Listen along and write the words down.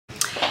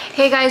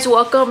Hey guys,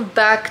 welcome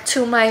back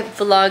to my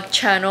vlog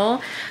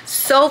channel.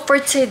 So for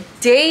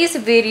today's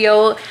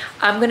video,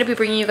 I'm going to be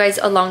bringing you guys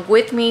along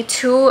with me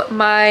to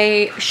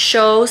my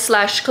show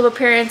slash club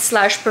appearance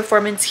slash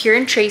performance here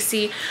in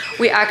Tracy.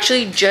 We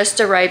actually just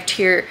arrived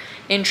here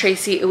in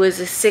Tracy. It was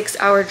a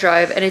 6-hour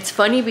drive, and it's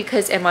funny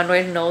because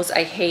Emmanuel knows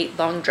I hate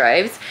long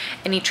drives,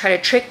 and he tried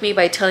to trick me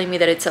by telling me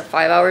that it's a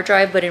 5-hour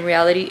drive, but in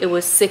reality it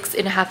was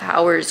 6.5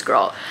 hours,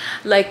 girl.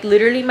 Like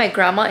literally my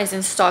grandma is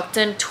in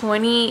Stockton, it's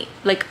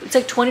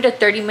like 20 to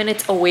 30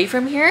 minutes away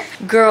from here.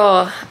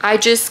 Girl, I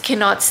just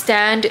cannot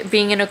stand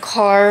being in a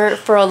car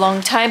for a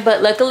long time,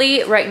 but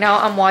luckily right now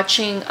I'm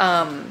watching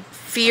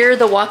Fear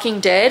the Walking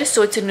Dead,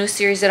 so it's a new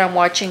series that I'm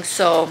watching,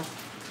 so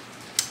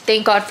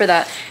thank God for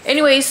that.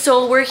 Anyway,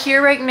 so we're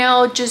here right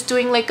now just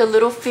doing like a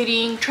little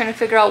fitting, trying to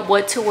figure out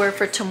what to wear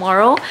for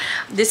tomorrow.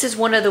 This is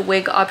one of the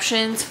wig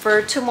options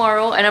for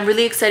tomorrow, and I'm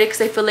really excited because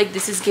I feel like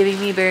this is giving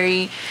me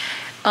very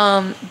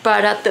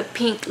brought out the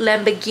pink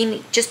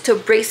Lamborghini just to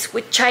brace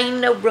with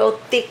China, real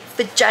thick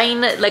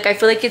vagina. Like I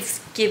feel like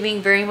it's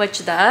giving very much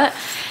that,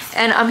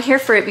 and I'm here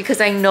for it because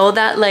I know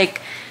that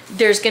like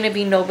there's gonna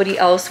be nobody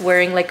else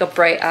wearing like a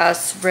bright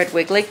ass red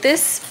wig like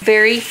this.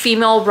 Very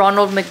female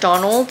Ronald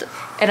McDonald,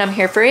 and I'm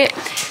here for it.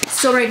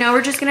 So right now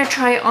we're just gonna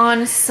try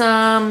on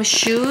some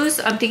shoes.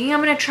 I'm thinking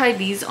I'm gonna try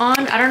these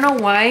on. I don't know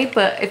why,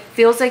 but it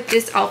feels like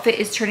this outfit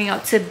is turning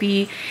out to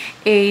be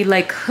a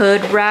like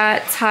hood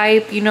rat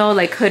type, you know,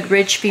 like hood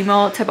rich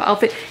female type of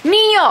outfit.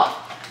 Neo,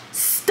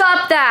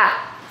 stop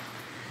that.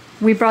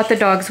 We brought the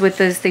dogs with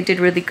us. They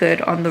did really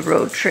good on the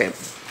road trip.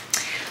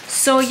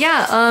 So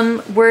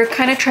yeah, we're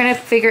kind of trying to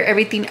figure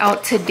everything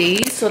out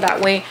today, so that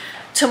way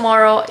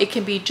tomorrow it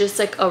can be just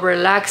like a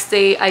relaxed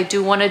day. I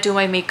do want to do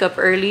my makeup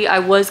early. I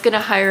was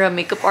gonna hire a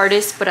makeup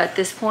artist, but at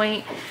this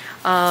point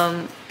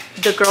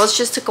the girls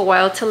just took a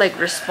while to like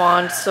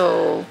respond,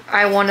 so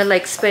I want to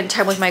like spend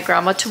time with my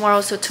grandma tomorrow.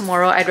 So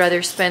tomorrow I'd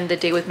rather spend the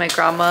day with my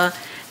grandma,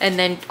 and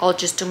then I'll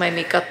just do my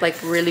makeup like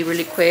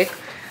really quick.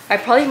 I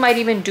probably might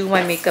even do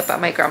my makeup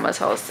at my grandma's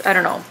house, I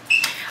don't know.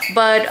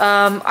 But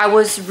I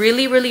was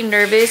really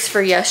nervous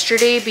for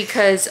yesterday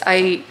because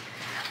I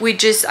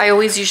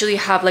always usually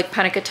have like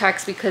panic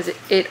attacks because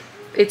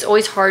it's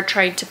always hard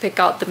trying to pick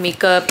out the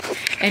makeup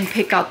and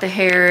pick out the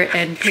hair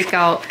and pick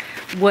out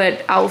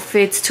what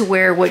outfits to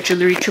wear, what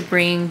jewelry to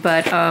bring.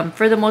 But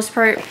for the most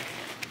part,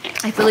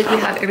 I feel like we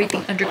have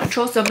everything under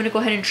control. So I'm gonna go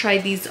ahead and try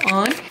these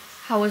on.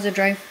 How was the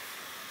drive?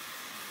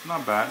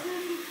 Not bad.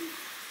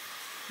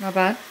 Not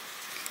bad?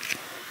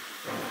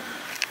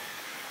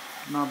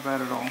 Not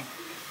bad at all.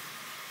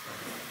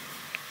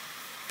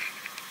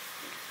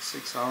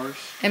 6 hours.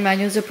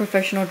 Emmanuel's a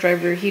professional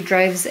driver. He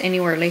drives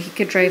anywhere. Like he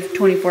could drive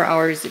 24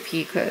 hours if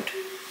he could.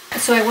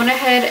 So I went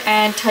ahead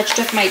and touched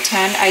up my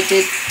tan. I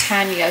did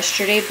tan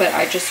yesterday, but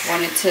I just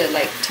wanted to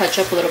like touch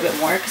up a little bit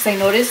more because I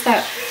noticed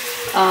that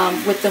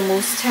with the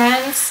mousse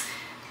tans,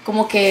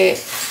 como que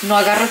no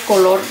agarra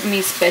color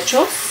mis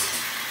pechos.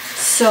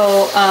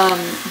 So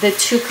the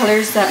two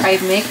colors that I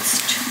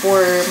mixed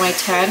for my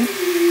tan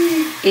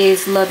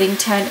is Loving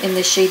Tan in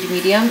the shade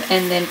medium,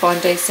 and then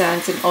Bondi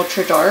Sands in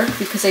ultra dark,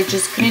 because I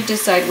just couldn't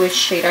decide which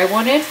shade I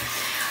wanted.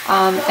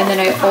 And then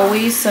I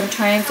always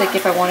sometimes, like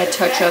if I want to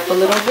touch up a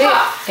little bit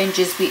and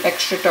just be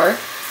extra dark,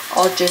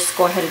 I'll just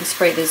go ahead and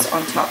spray this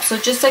on top. So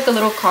just like a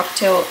little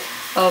cocktail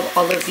of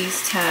all of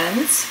these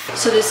tans.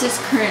 So this is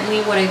currently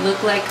what I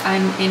look like.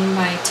 I'm in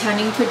my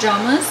tanning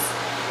pajamas,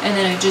 and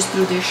then I just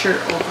threw this shirt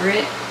over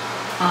it.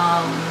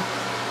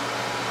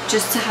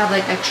 Just to have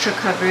like extra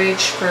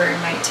coverage for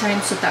nighttime,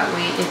 so that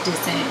way it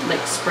doesn't like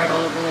spread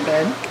all over the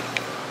bed.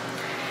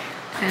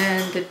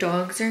 And the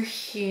dogs are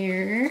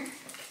here.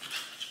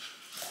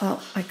 Oh,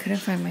 I couldn't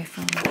find my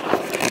phone.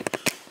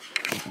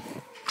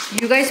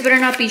 You guys better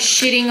not be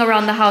shitting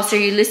around the house. Are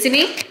you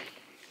listening?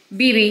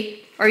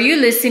 Bibi, are you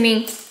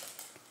listening?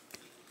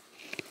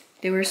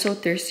 They were so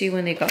thirsty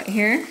when they got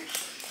here.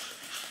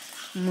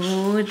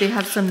 Ooh, they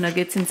have some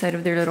nuggets inside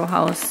of their little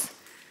house.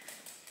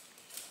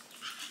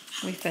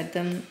 We fed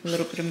them a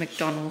little bit of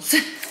McDonald's.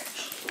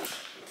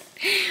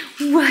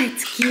 What,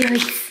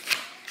 kids?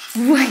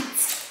 What?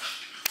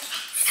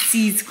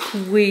 She's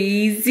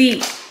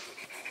crazy.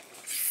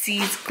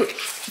 She's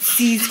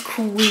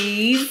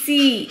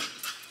crazy.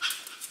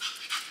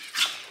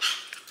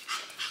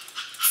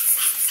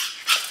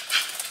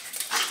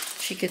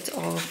 She gets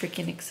all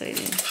freaking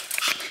excited.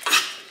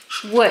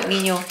 What,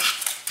 niño?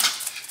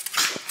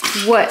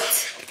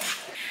 What?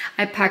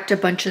 I packed a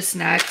bunch of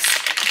snacks.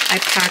 I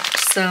packed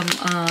some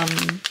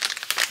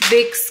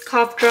Vicks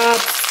cough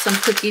drops, some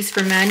cookies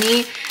for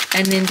Manny,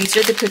 and then these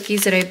are the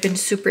cookies that I've been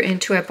super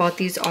into. I bought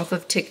these off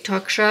of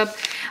TikTok shop.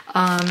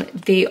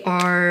 They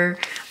are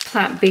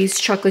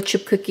plant-based chocolate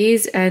chip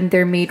cookies, and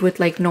they're made with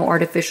like no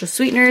artificial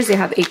sweeteners. They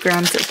have 8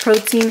 grams of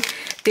protein.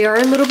 They are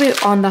a little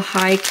bit on the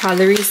high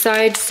calorie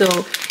side,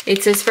 so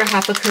it says for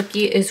half a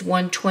cookie is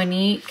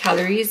 120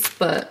 calories,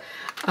 but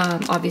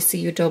obviously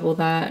you double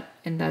that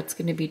and that's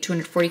going to be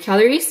 240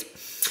 calories.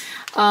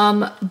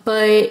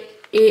 But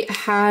it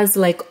has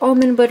like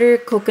almond butter,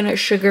 coconut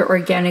sugar,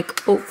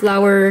 organic oat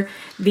flour,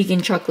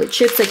 vegan chocolate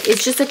chips. Like,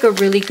 it's just like a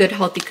really good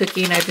healthy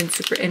cookie, and I've been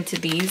super into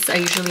these. I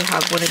usually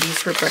have one of these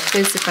for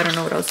breakfast if I don't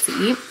know what else to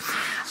eat.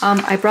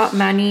 I brought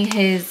Manny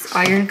his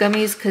iron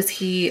gummies because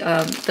he,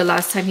 the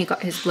last time he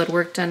got his blood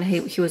work done,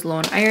 he was low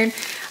on iron.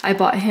 I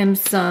bought him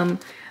some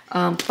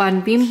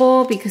pan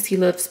bimbo because he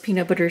loves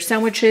peanut butter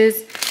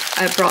sandwiches.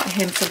 I brought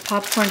him some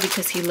popcorn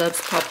because he loves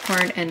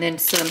popcorn, and then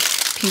some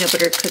peanut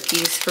butter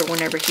cookies for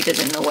whenever he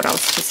doesn't know what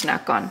else to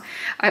snack on.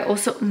 I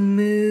also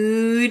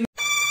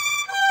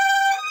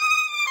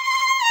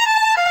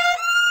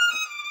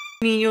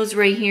Niño's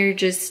right here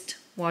just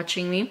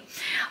watching me.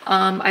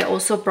 I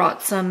also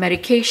brought some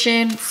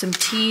medication, some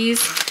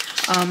teas.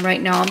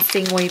 Right now I'm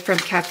staying away from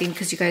caffeine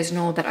because you guys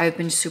know that I've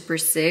been super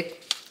sick.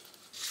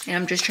 And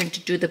I'm just trying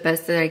to do the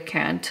best that I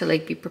can to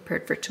like be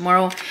prepared for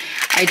tomorrow.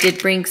 I did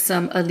bring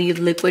some Aleve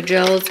liquid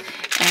gels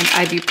and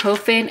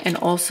ibuprofen, and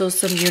also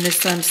some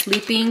Unison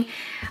sleeping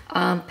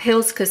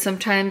pills, because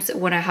sometimes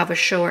when I have a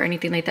show or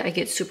anything like that, I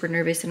get super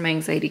nervous and my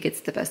anxiety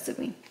gets the best of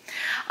me.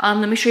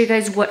 Let me show you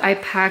guys what I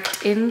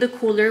packed in the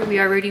cooler.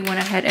 We already went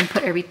ahead and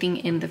put everything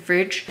in the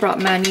fridge. Brought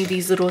Manny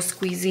these little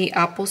squeezy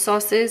apple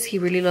sauces. He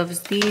really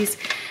loves these.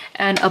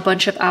 And a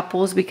bunch of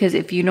apples, because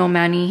if you know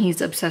Manny, he's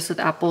obsessed with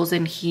apples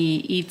and he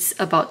eats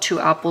about 2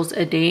 apples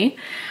a day.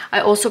 I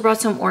also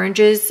brought some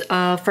oranges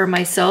for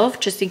myself,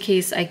 just in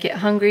case I get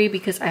hungry,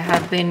 because I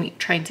have been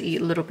trying to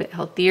eat a little bit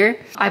healthier.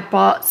 I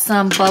bought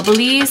some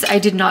bubblies. I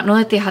did not know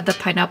that they had the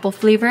pineapple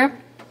flavor,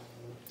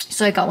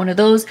 so I got one of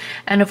those.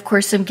 And of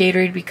course some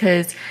Gatorade,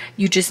 because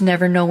you just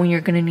never know when you're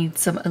gonna need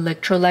some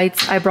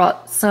electrolytes. I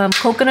brought some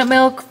coconut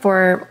milk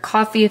for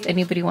coffee if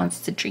anybody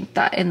wants to drink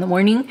that in the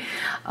morning.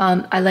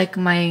 I like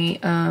my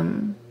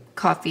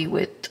coffee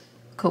with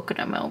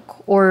coconut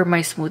milk or my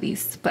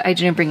smoothies, but I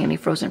didn't bring any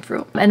frozen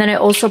fruit. And then I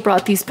also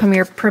brought these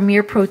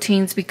Premier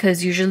proteins,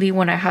 because usually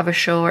when I have a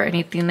show or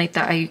anything like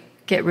that, I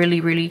get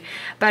really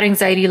bad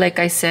anxiety, like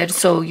I said.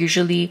 So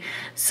usually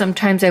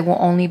sometimes I will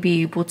only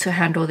be able to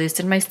handle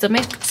this in my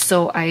stomach,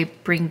 so I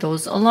bring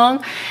those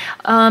along.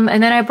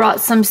 And then I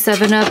brought some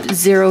 7-Up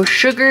zero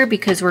sugar,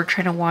 because we're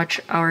trying to watch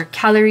our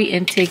calorie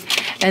intake,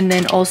 and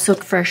then also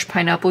fresh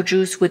pineapple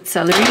juice with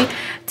celery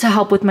to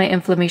help with my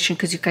inflammation,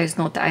 because you guys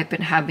know that I've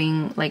been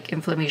having like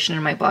inflammation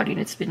in my body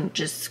and it's been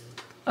just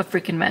a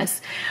freaking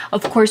mess.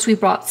 Of course, we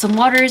brought some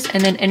waters,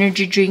 and then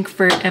energy drink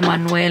for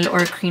Emmanuel or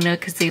Krina,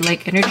 because they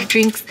like energy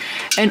drinks,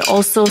 and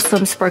also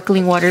some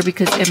sparkling water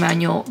because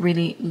Emmanuel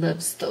really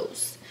loves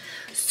those.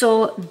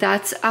 So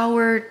that's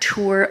our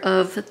tour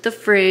of the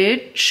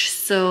fridge.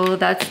 So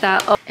that's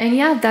that. Oh, and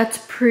yeah, that's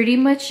pretty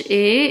much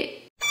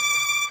it.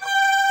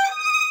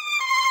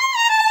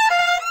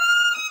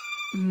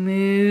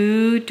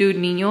 Moo. Dude,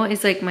 Nino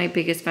is like my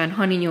biggest fan.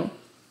 Huh, Nino?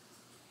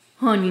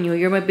 Huh, Nino,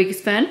 you're my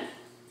biggest fan?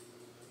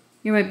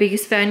 You're my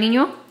biggest fan,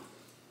 Nino?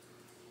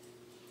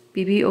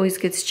 Bibi always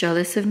gets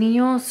jealous of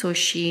Nino, so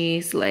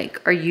she's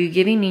like, are you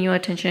giving Nino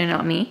attention and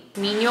not me?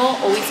 Nino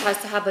always has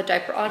to have a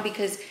diaper on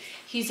because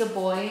he's a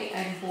boy,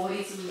 and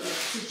boys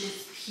love to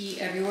just pee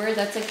everywhere.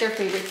 That's like their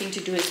favorite thing to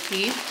do is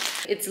pee.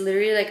 It's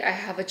literally like I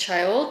have a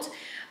child,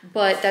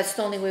 but that's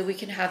the only way we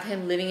can have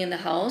him living in the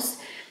house,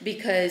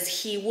 because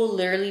he will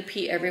literally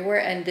pee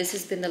everywhere, and this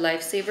has been the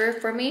lifesaver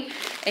for me.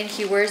 And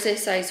he wears a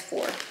size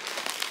 4.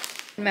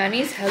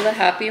 Manny's hella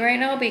happy right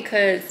now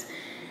because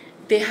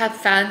they have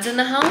fans in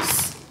the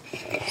house,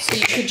 so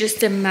you could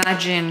just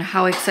imagine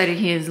how excited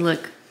he is.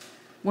 Look,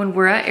 when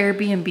we're at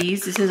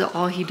Airbnbs, this is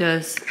all he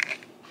does.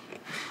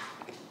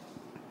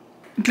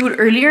 Dude,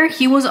 earlier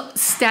he was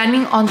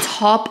standing on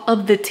top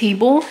of the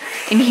table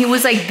and he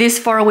was like this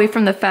far away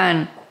from the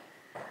fan.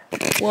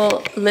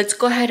 Well, let's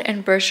go ahead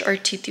and brush our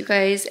teeth, you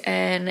guys,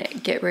 and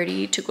get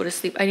ready to go to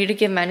sleep. I need to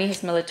give Manny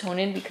his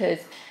melatonin because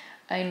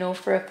I know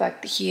for a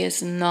fact that he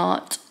is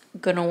not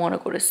gonna want to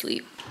go to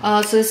sleep.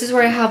 So this is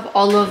where I have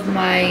all of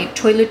my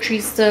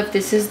toiletry stuff.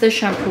 This is the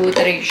shampoo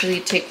that I usually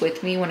take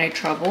with me when I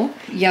travel.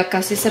 Ya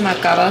casi se me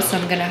acaba, so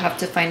I'm gonna have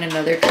to find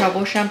another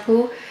travel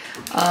shampoo.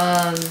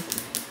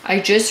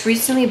 I just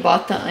recently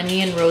bought the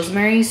onion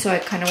rosemary, so I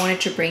kind of wanted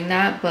to bring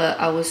that, but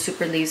I was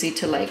super lazy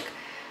to like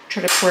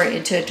try to pour it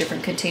into a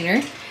different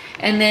container.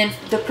 And then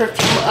the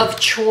perfume of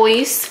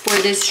choice for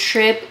this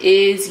trip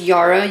is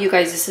Yara. You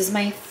guys, this is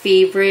my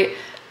favorite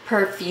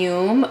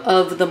perfume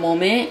of the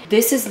moment.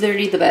 This is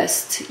literally the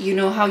best. You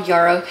know how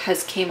Yara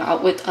has came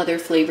out with other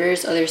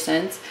flavors, other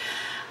scents.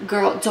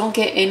 Girl, don't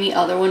get any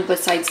other one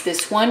besides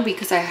this one,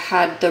 because I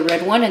had the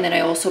red one and then I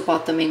also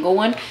bought the mango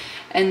one,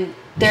 and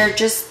they're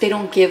just, they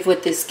don't give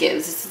what this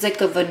gives. This is like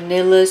a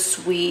vanilla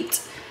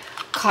sweet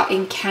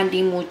cotton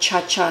candy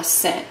muchacha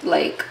scent.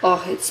 Like,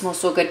 oh, it smells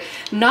so good.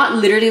 Not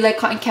literally like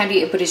cotton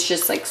candy, but it's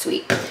just like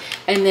sweet.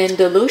 And then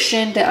the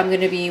lotion that I'm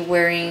gonna be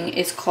wearing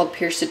is called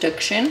Pure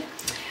Seduction.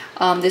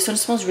 This one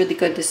smells really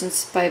good. This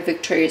one's by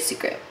Victoria's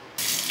Secret.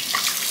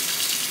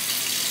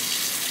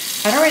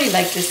 I don't really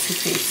like this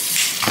toothpaste.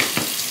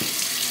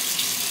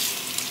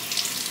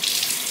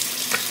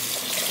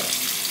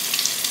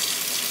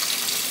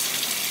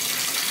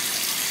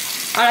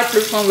 I like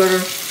this one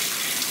better.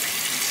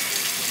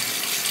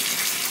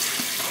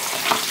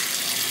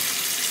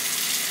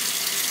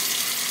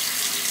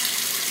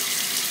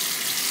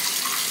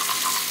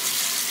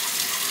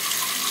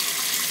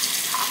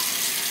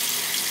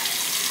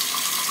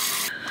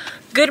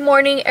 Good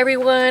morning,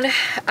 everyone.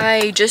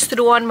 I just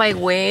threw on my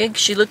wig.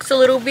 She looks a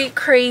little bit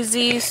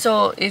crazy,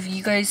 so if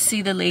you guys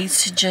see the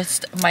lace,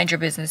 just mind your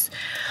business.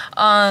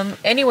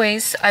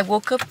 Anyways, I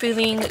woke up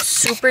feeling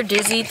super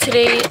dizzy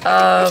today.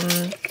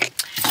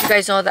 You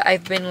guys know that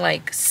I've been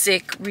like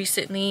sick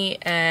recently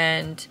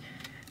and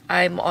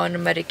I'm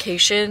on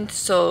medication,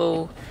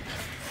 so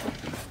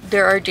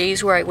there are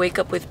days where I wake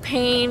up with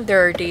pain,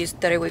 there are days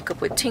that I wake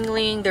up with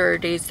tingling, there are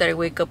days that I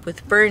wake up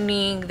with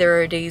burning,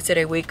 there are days that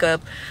I wake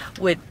up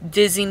with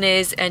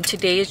dizziness, and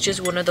today is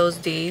just one of those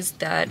days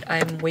that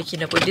I'm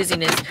waking up with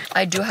dizziness.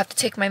 I do have to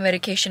take my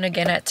medication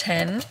again at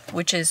 10,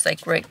 which is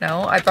like right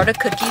now. I brought a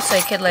cookie so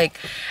I could like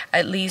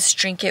at least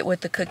drink it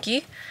with the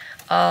cookie.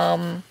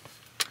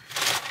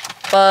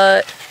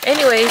 But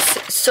anyways,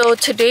 so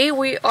today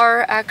we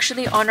are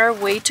actually on our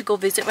way to go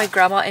visit my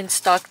grandma in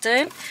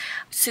Stockton.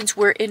 Since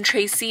we're in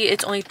Tracy,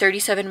 it's only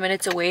 37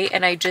 minutes away,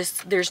 and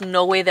there's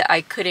no way that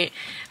I couldn't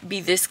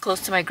be this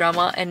close to my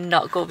grandma and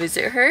not go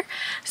visit her.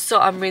 So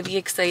I'm really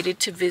excited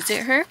to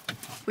visit her.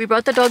 We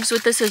brought the dogs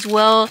with us as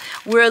well.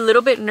 We're a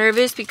little bit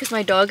nervous because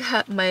my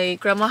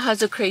grandma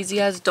has a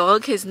crazy ass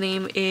dog. His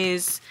name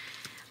is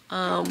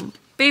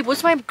babe,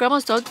 what's my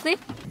grandma's dog's name?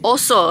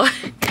 Also,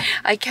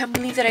 I can't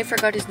believe that I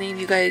forgot his name,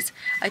 you guys.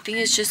 I think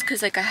it's just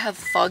because like I have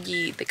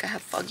foggy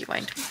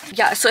mind.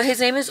 Yeah, so his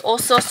name is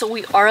Also, so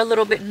we are a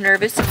little bit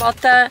nervous about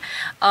that.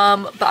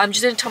 But I'm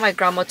just gonna tell my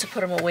grandma to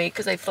put him away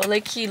because I felt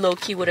like he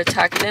low-key would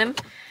attack them.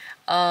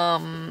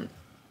 Yeah,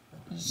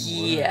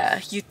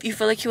 you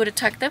feel like he would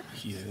attack them?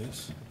 He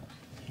is.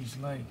 He's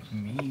like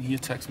me. He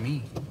attacks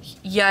me.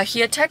 Yeah,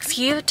 he attacks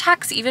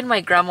even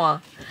my grandma.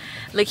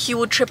 Like he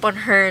would trip on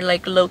her,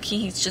 like low-key.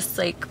 He's just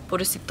like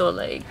pobrecito,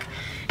 like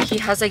he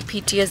has like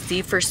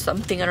PTSD for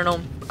something, I don't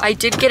know. I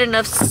did get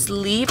enough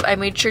sleep. I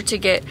made sure to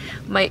get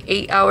my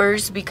 8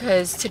 hours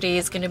because today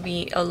is gonna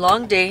be a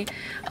long day.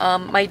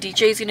 My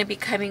DJ is gonna be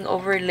coming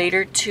over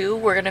later too.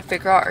 We're gonna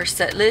figure out our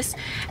set list,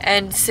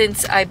 and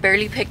since I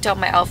barely picked out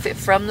my outfit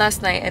from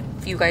last night,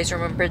 if you guys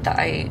remember that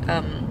I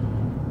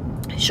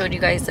showed you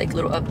guys like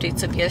little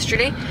updates of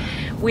yesterday,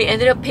 we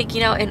ended up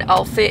picking out an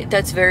outfit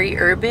that's very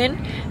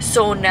urban.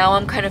 So now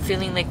I'm kind of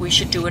feeling like we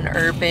should do an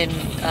urban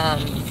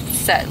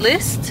set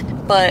list,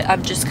 but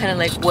I'm just kind of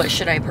like, what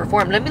should I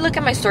perform? Let me look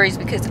at my stories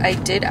because I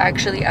did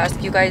actually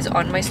ask you guys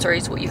on my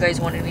stories what you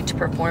guys wanted me to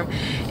perform.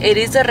 It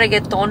is a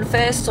reggaeton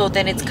fest, so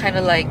then it's kind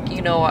of like,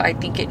 you know, I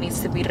think it needs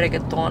to be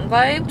reggaeton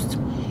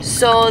vibes.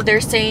 So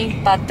they're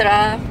saying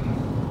Patra.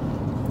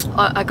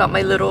 I got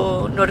my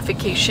little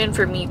notification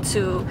for me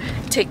to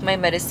take my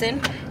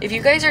medicine. If you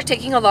guys are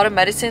taking a lot of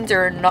medicines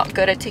or not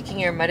good at taking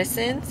your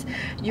medicines,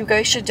 you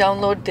guys should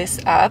download this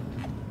app.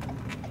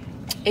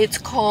 It's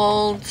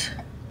called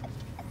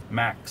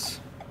Max.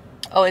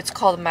 Oh, it's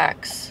called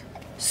Max.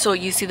 So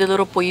you see the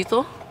little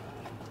pollito?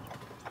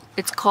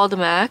 It's called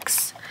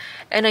Max,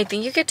 and I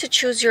think you get to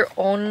choose your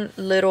own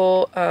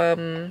little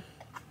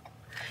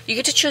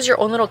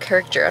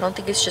character. I don't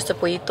think it's just a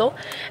pollito.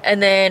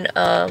 And then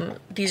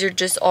these are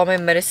just all my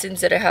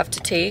medicines that I have to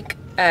take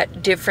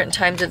at different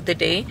times of the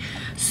day.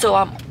 So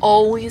I'm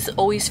always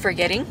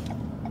forgetting.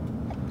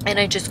 And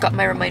I just got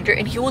my reminder,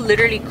 and he will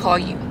literally call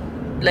you.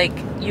 Like,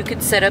 you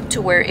could set up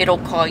to where it'll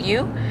call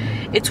you.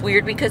 It's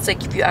weird because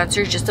like if you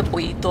answer just a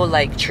pollito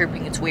like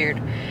chirping, it's weird.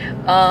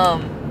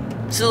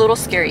 It's a little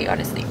scary,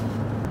 honestly.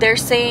 They're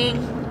saying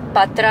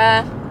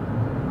Patra,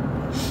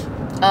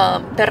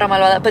 perra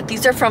malvada, but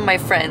these are from my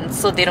friends,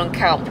 so they don't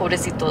count,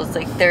 pobrecitos.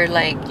 Like they're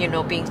like, you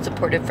know, being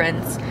supportive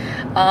friends.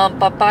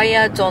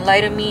 Papaya, Don't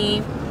Lie to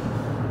Me,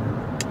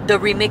 the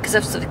remix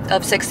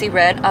of Sexy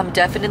Red. I'm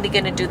definitely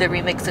gonna do the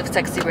remix of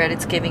Sexy Red.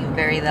 It's giving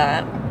very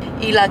that.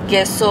 Y la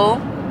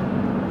Queso,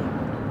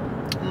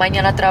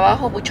 Mañana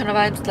Trabajo, Buchona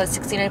Vibes, La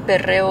 69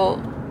 Perreo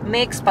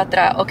Mix,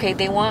 Patra. Okay,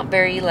 they want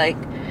very like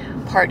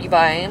party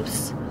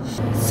vibes,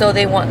 so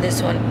they want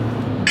this one.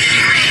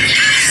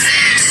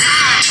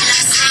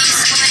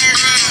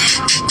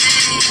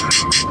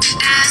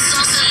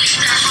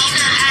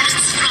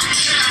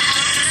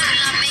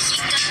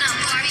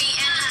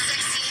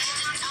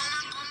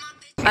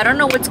 I don't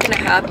know what's gonna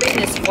happen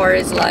as far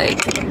as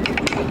like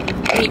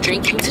me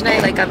drinking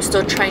tonight. Like I'm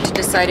still trying to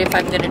decide if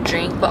I'm gonna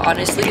drink, but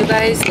honestly you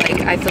guys,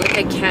 like I feel like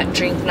I can't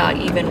drink not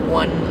even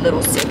one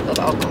little sip of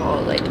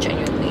alcohol, like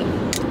genuinely.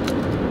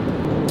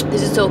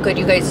 This is so good,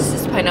 you guys. This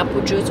is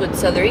pineapple juice with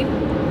celery.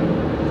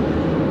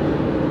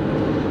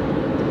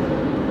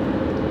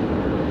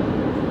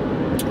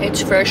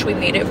 It's fresh. We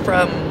made it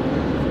from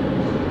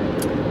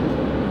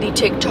the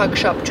TikTok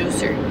shop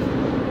juicer.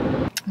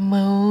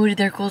 Mood,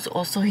 there goes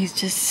Also. He's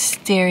just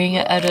staring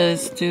at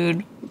us,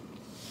 dude,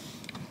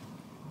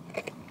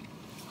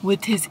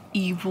 with his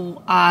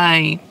evil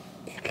eye.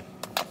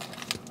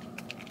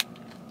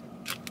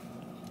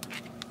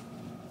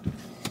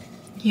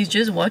 He's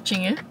just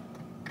watching it.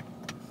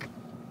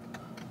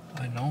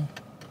 I know.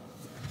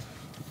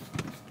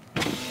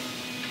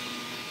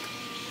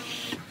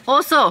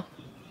 Also,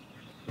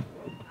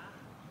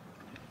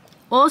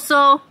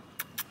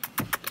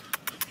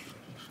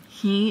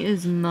 he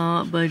is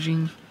not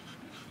budging.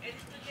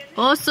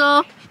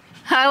 Also,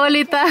 hi,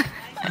 abuelita.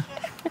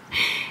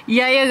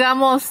 Ya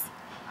llegamos.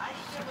 Ay,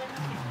 qué bueno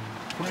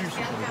que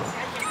sí alcancé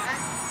a llegar.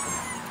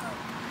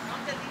 ¿No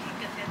te dije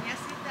que tenía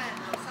cita en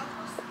los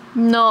ojos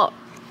No,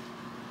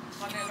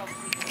 con el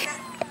oculista?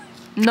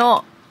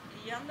 no.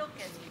 Y yo ando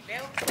que ni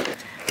veo.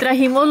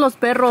 Trajimos los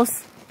perros.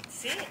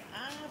 Sí,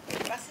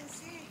 pues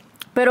pásense.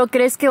 ¿Pero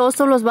crees que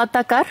Oso los va a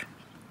atacar?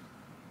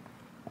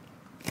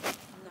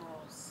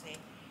 No sé.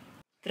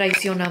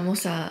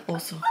 Traicionamos a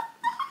Oso.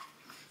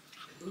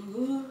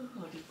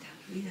 Ahorita,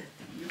 olvídate.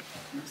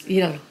 No sé.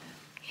 Míralo.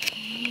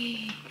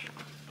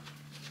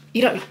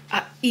 Míralo.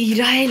 Ah,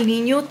 mira el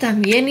niño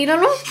también,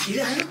 míralo.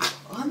 Míralo,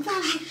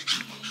 ándale.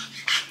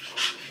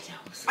 Ya,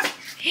 Oso.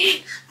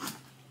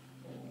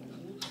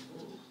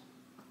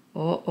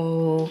 Oh,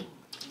 oh.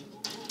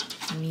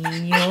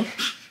 Niño.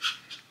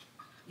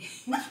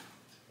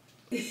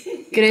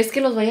 ¿Crees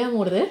que los vaya a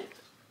morder?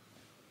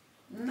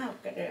 No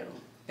creo,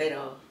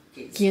 pero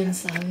 ¿Quién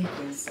sabe?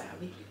 ¿Quién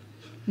sabe?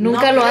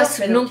 ¿Nunca No creo, has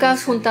pero quién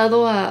sabe.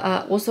 juntado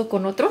a Oso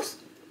con otros?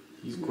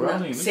 He's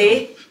growling. look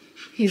Sí,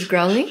 He's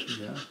growling. at him.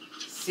 Yeah.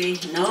 sí,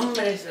 no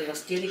hombre, se los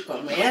quiere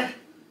comer.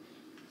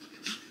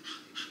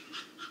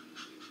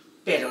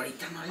 Pero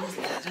ahorita no les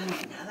ladran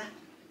ni nada.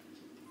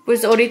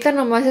 Pues ahorita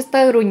nomás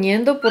está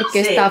gruñendo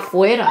porque Sí. está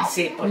afuera.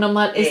 Sí, porque,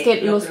 Nomás es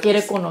que yo los creo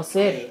quiere sí.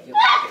 conocer. Yo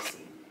creo que sí.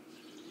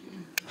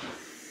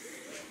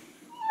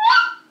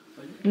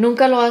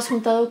 ¿Nunca lo has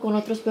juntado con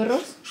otros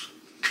perros?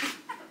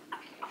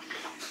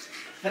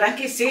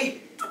 Frankie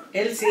sí,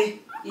 él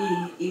sí.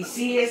 Y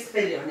sí es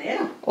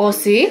peleonero. ¿O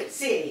sí?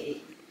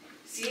 Sí,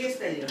 sí es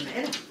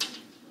peleonero.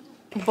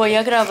 Voy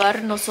a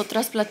grabar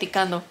nosotras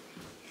platicando.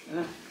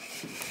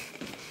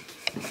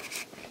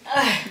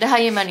 Deja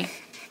ahí, Manny.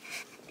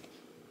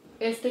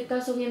 Este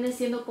caso viene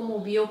siendo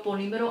como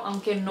biopolímero,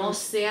 aunque no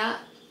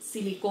sea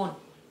silicón.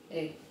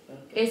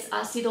 Es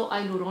ácido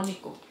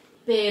hialurónico.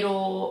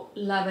 Pero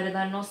la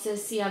verdad no sé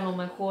si a lo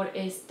mejor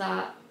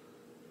está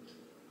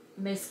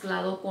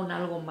mezclado con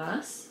algo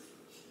más.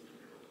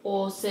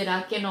 ¿O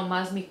será que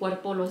nomás mi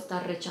cuerpo lo está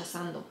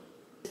rechazando?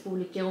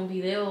 Publiqué un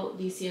video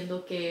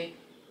diciendo que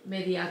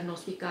me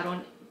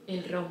diagnosticaron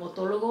el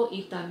reumatólogo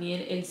y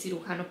también el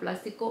cirujano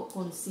plástico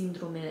con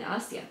síndrome de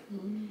Asia.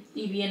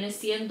 Y viene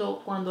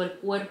siendo cuando el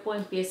cuerpo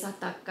empieza a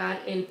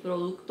atacar el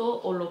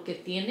producto o lo que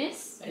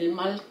tienes. El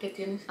mal que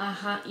tienes.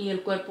 Ajá, y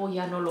el cuerpo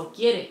ya no lo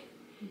quiere.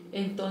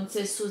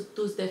 Entonces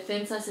tus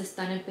defensas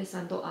están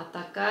empezando a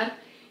atacar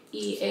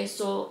y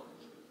eso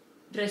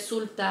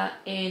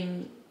resulta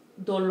en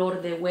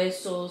dolor de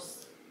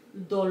huesos,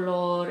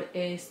 dolor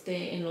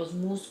en los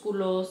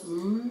músculos,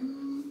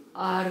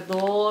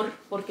 ardor,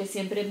 porque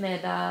siempre me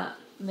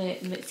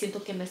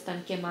siento que me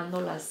están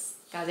quemando las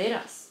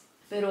caderas.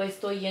 Pero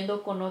estoy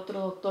yendo con otro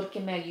doctor que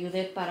me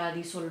ayude para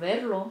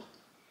disolverlo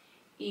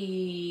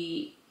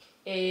y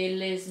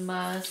él es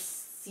más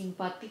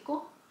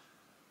simpático.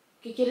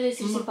 ¿Qué quiere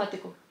decir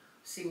simpático?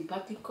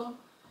 Simpático,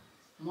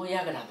 muy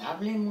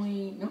agradable,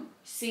 muy, ¿no?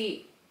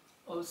 Sí,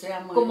 O sea,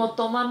 muy... como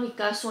toma mi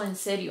caso en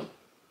serio.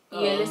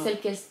 Y él es el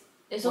que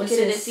 ¿eso pues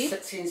quiere es decir?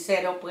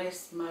 sincero,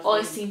 pues, más ¿O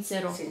bien. es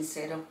sincero?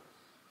 Sincero,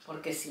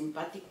 porque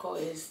simpático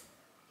es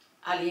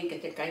alguien que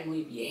te cae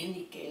muy bien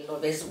y que lo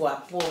ves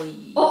guapo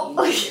y...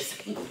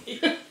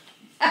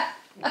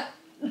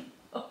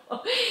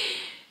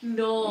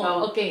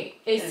 No, ok,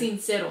 es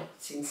sincero.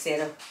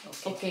 Sincero,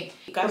 Ok,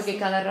 Casi. porque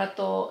cada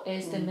rato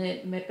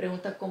me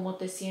pregunta cómo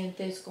te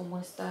sientes, cómo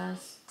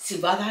estás. Si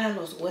va a dar a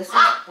los huesos,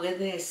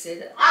 puede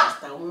ser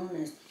hasta un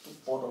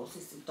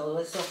osteoporosis y todo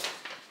eso.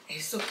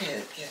 Eso que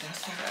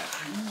das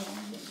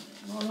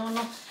a...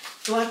 No.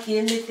 Tú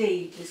atiéndete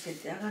y pues que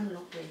te hagan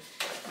lo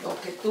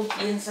que tú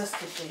piensas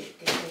que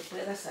te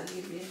pueda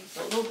salir bien y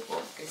todo,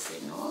 porque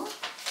si no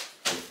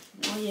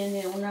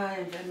viene una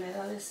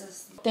enfermedad de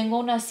esas. Tengo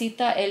una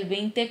cita el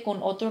 20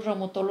 con otro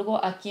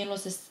reumatólogo aquí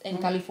en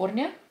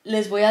California.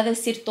 Les voy a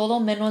decir todo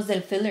menos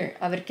del filler,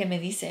 a ver qué me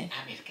dice.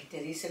 A ver qué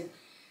te dicen.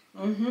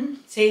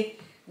 Sí,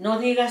 no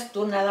digas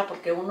tú nada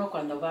porque uno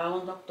cuando va a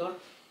un doctor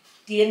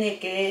tiene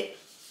que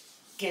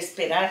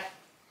esperar,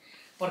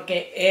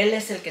 porque él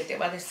es el que te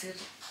va a decir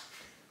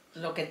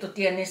lo que tú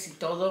tienes y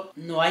todo.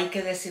 No hay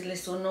que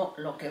decirles uno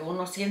lo que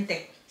uno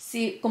siente.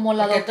 Sí, como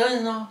la Porque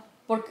entonces no.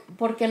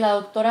 Porque la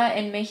doctora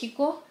en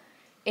México,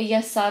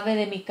 ella sabe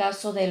de mi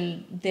caso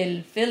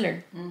del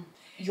filler.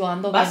 Yo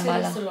ando Va a bien ser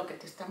mala. eso lo que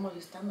te está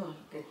molestando,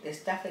 que te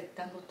está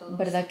afectando todo.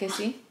 ¿Verdad que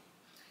sí?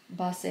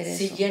 Va a ser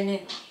sí, eso.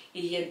 Jenny,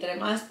 y entre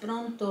más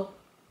pronto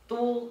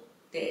tú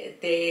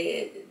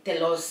te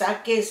lo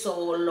saques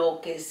o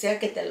lo que sea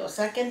que te lo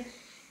saquen,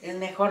 es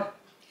mejor.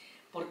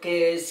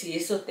 Porque si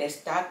eso te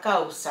está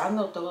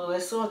causando todo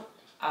eso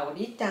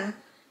ahorita,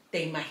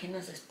 te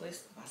imaginas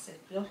después va a ser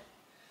peor.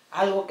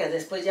 Algo que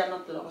después ya no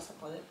te lo vas a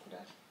poder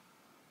curar.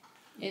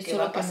 Eso es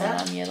lo que me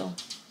da miedo.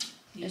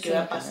 ¿Y Eso qué es va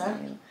lo a que me da pasar?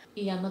 miedo.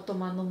 Y ando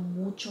tomando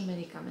mucho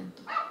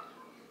medicamento.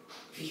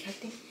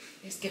 Fíjate,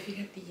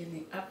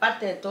 Jenny,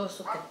 aparte de todo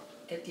eso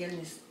que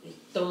tienes y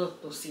todos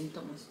tus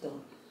síntomas,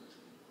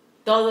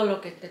 todo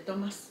lo que te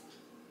tomas,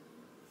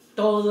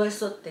 todo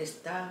eso te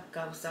está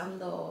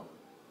causando,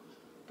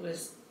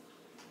 pues,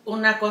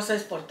 una cosa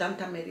es por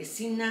tanta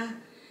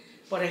medicina,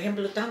 Por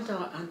ejemplo,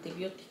 tanto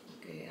antibiótico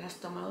que has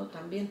tomado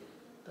también,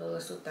 todo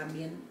eso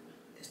también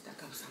te está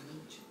causando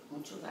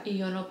mucho daño. Y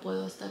yo no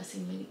puedo estar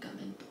sin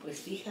medicamento. Pues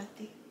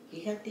fíjate,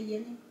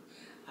 Jenny,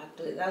 a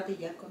tu edad y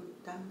ya con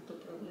tanto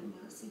problema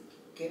así,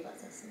 ¿qué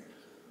vas a hacer?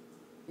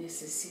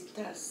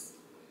 Necesitas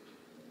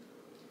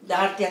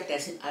darte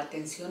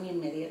atención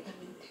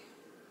inmediatamente,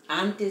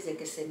 antes de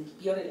que se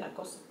empeore la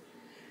cosa,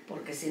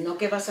 porque si no,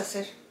 ¿qué vas a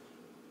hacer?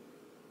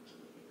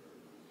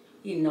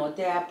 Y no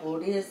te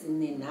apures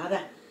ni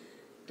nada,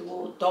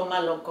 tú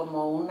tómalo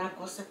como una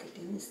cosa que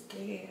tienes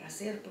que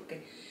hacer,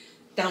 porque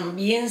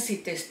también si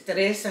te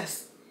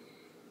estresas,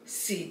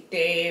 si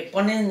te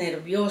pones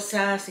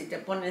nerviosa, si te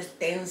pones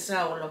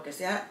tensa o lo que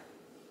sea,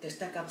 te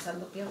está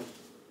causando peor.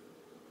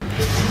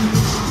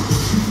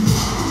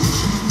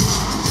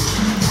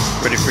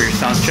 Ready for your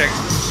sound check,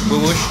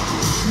 Boo-Woosh?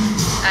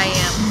 I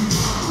am.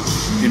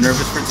 You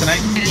nervous for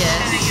tonight?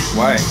 Yes.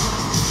 Why?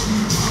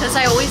 Because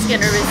I always get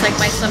nervous, like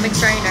my stomach's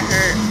starting to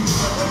hurt.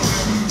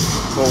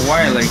 Well,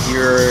 why? Like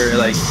you're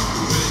like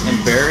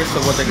embarrassed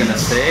of what they're gonna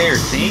say or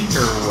think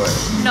or what?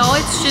 No,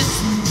 it's just,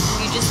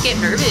 you just get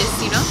nervous,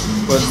 you know?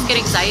 But you just get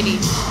anxiety.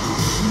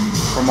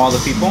 from all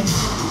the people?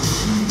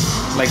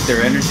 Like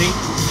their energy?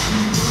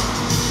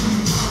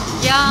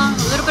 Yeah,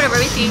 a little bit of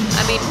everything.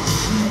 I mean,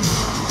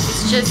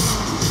 it's just,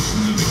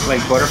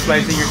 Like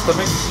butterflies in your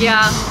stomach?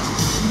 yeah,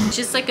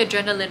 just like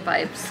adrenaline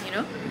vibes, you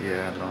know?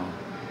 Yeah, no.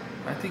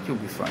 I think you'll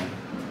be fine.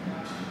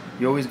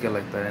 You always get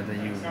like that and then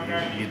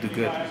you do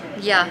good.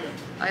 Yeah,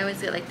 I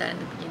always get like that in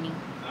the beginning.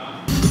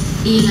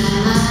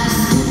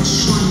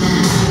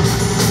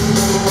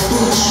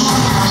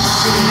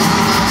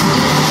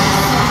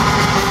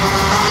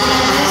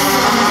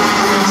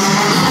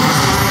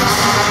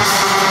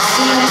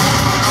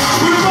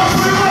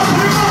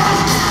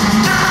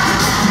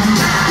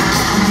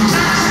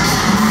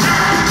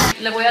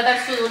 Le voy a dar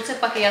su dulce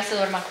para que ya se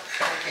duerma.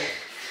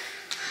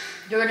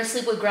 You're gonna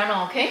sleep with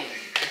grandma, okay?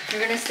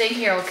 You're gonna stay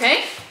here,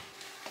 okay?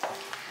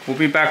 We'll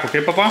be back,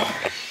 okay, Papa?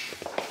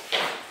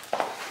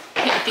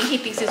 I think he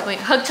thinks he's going.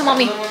 Hug to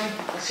mommy.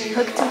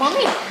 Hug to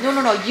mommy. No,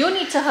 no, no. You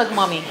need to hug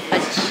mommy.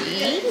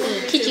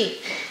 Kichi.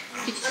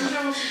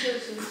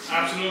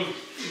 Absolutely.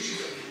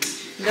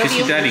 Love Kissy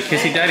you. daddy,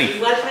 kissy daddy.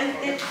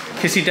 Igualmente,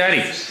 Kissy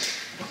daddy.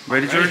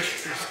 Ready, George?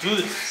 Let's do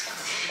this.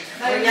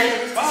 ya le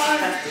diste sus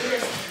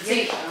pastillas.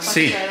 Sí.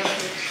 Sí.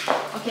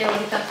 Okay,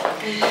 ahorita.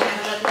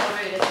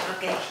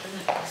 Ok,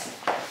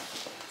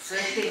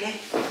 suerte,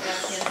 gracias.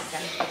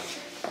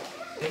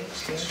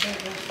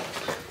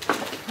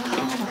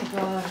 Oh my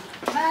god.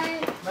 Hi.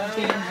 I'm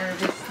getting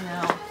nervous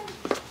now.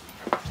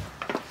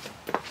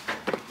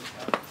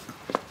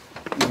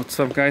 What's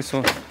up, guys?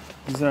 So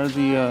these are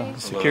the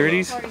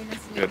securities.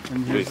 Good.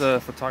 And here's the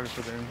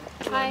photographer there.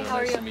 Hi, how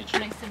are you? Nice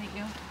to meet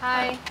you.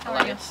 Hi, how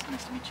are you?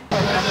 Nice to meet you.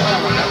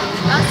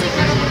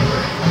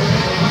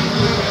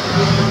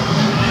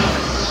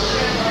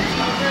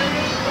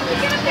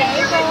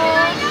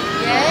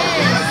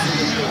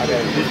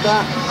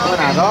 ¿Lista?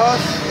 1, 2,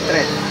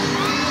 3.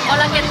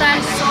 Hola, ¿qué tal?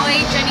 Soy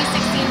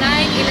Jenny69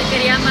 y le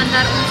quería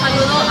mandar un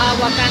saludo a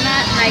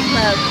Wakana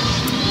Nightclub.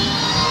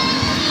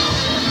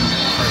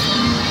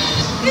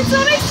 It's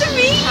so nice to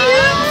meet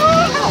you.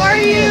 How are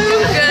you?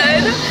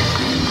 Good.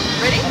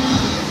 Ready?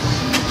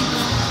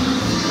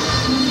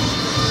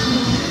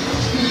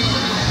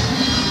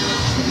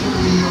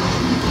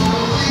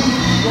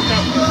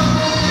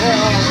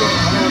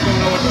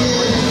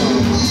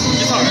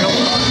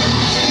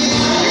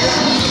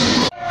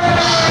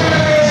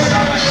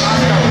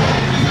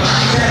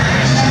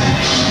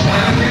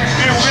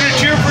 Hey, we're gonna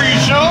cheer for your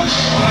show,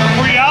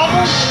 for your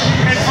album,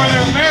 and for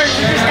their marriage.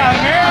 You just got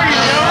married,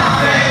 you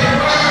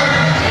know?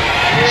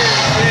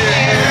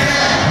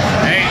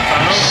 Hey,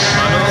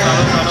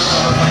 salud.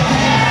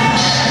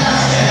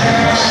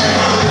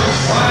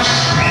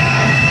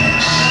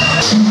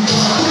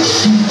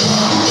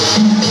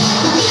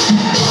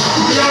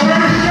 Y'all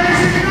ready for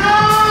Tracy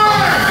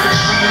tonight?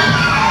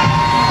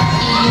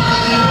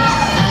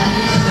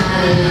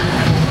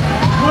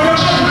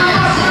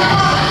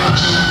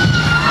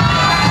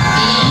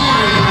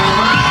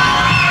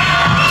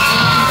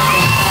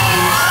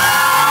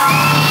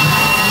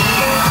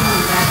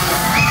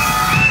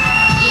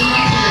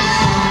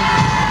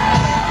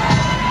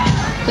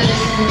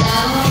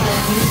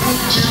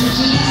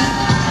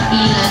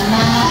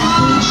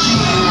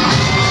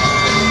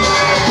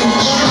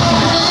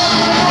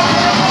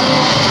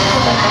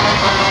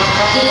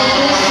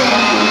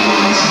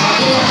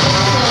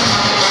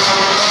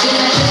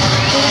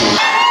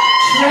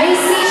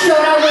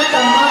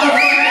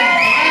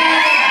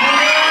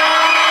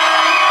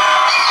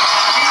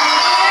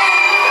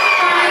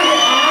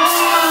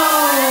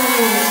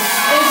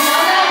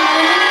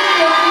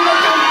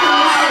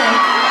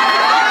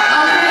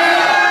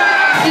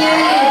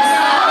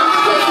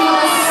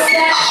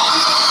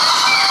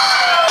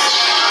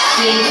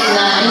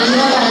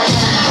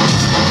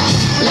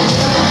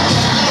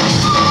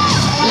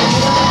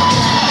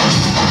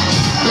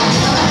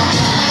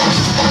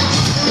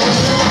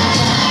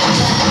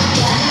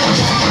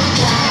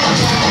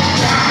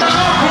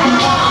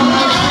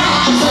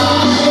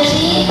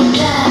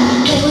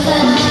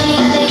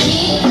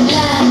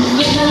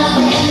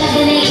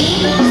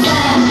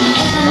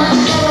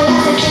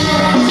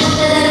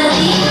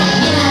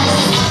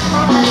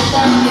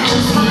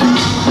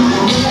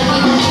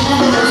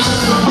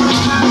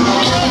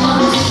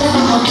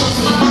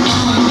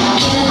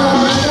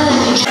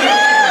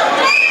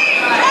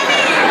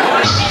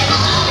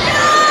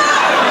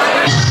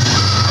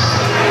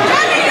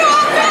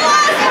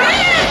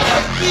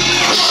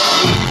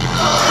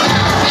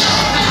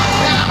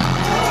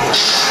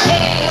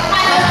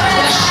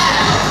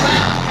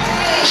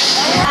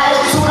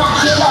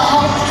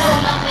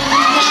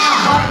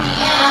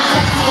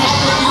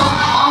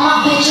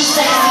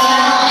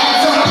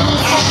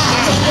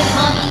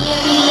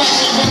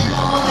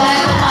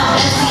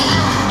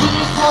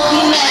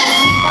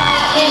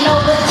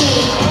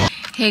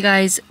 Hey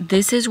guys,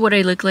 this is what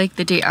I look like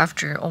the day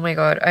after. Oh my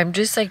god, I'm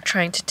just like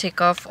trying to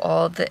take off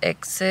all the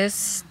excess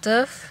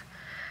stuff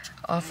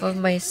off of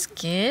my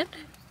skin.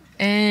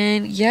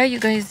 And yeah, you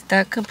guys,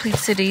 that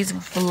completes today's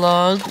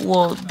vlog.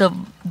 Well,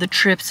 the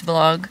trips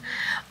vlog.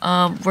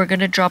 We're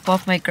gonna drop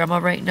off my grandma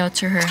right now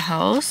to her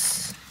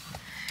house,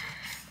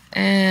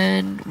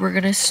 and we're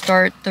gonna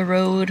start the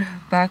road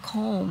back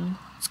home.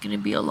 It's gonna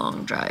be a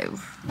long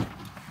drive.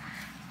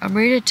 I'm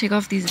ready to take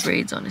off these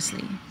braids,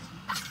 honestly.